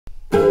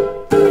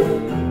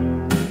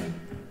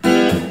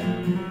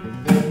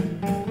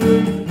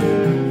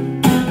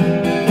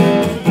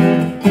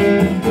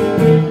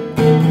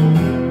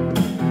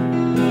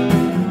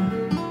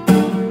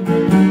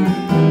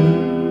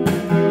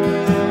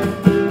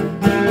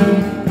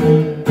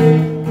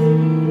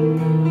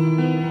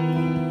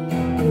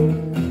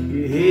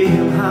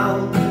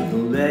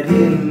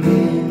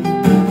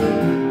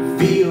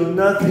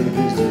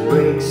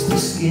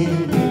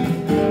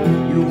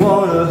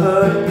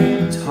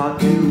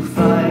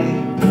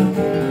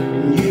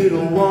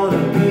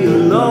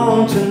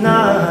home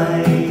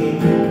tonight.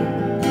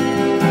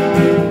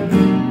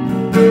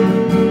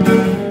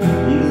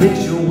 He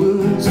licks your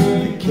wounds,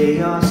 the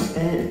chaos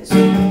ends.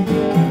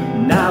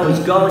 Now it's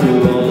gone,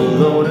 you're all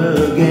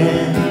alone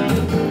again.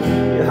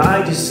 You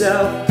hide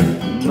yourself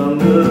among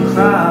the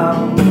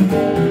crowd,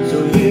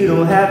 so you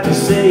don't have to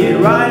say it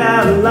right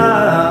out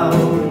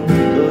loud.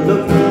 But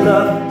look for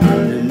love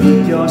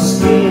underneath your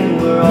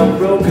skin, we're all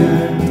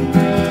broken.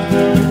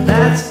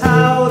 That's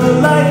how the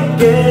light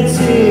gets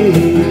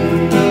in.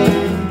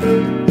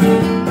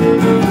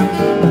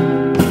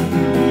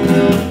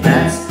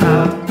 That's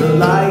how the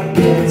light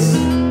gets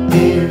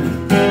in.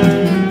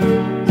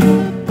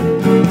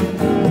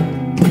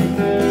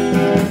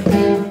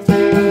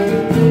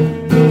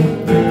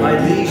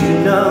 Light leaves you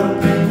numb,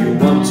 you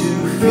want to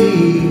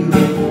feel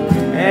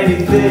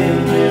anything,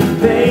 the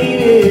pain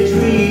is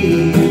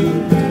real.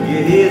 You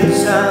hear the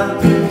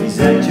sound, he's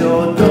at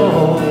your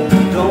door.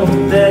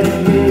 Don't let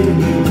him in,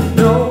 you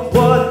know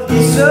what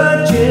he's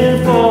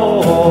searching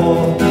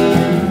for.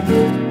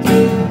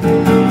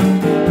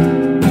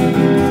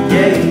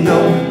 Yeah, you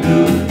know who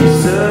he's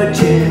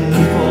searching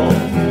for.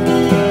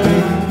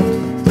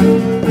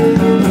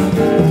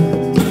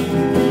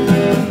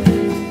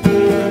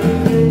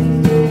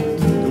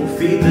 Don't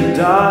feed the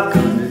dark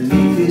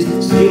underneath his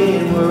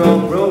skin, we're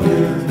all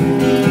broken.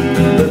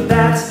 But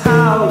that's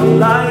how the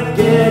light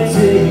gets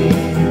in.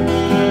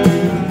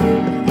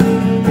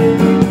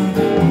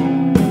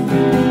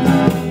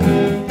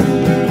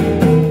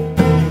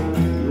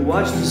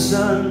 Watch the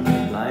sun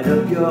light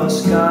up your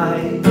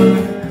sky.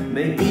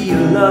 Maybe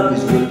your love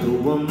is worth the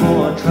one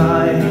more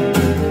try.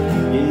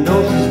 You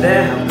know she's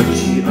there, how could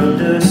she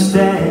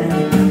understand?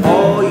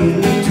 All you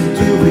need to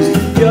do is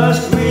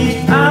just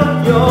reach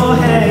out your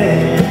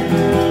hand.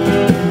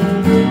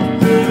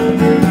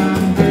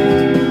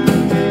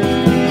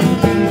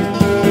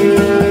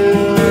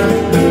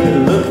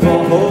 And look for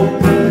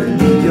hope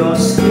underneath your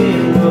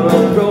skin, we're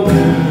all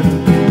broken.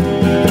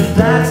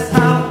 That's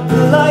how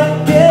the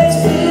light gets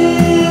in.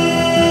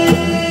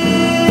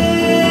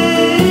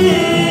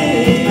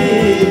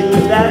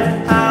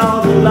 That's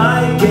how the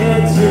light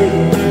gets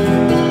in.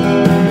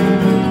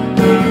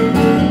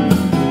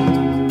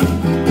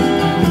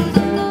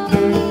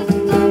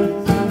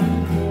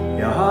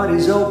 Your heart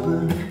is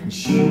open and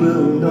she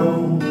will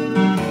know.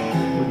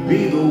 Would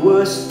be the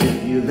worst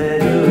if you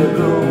let it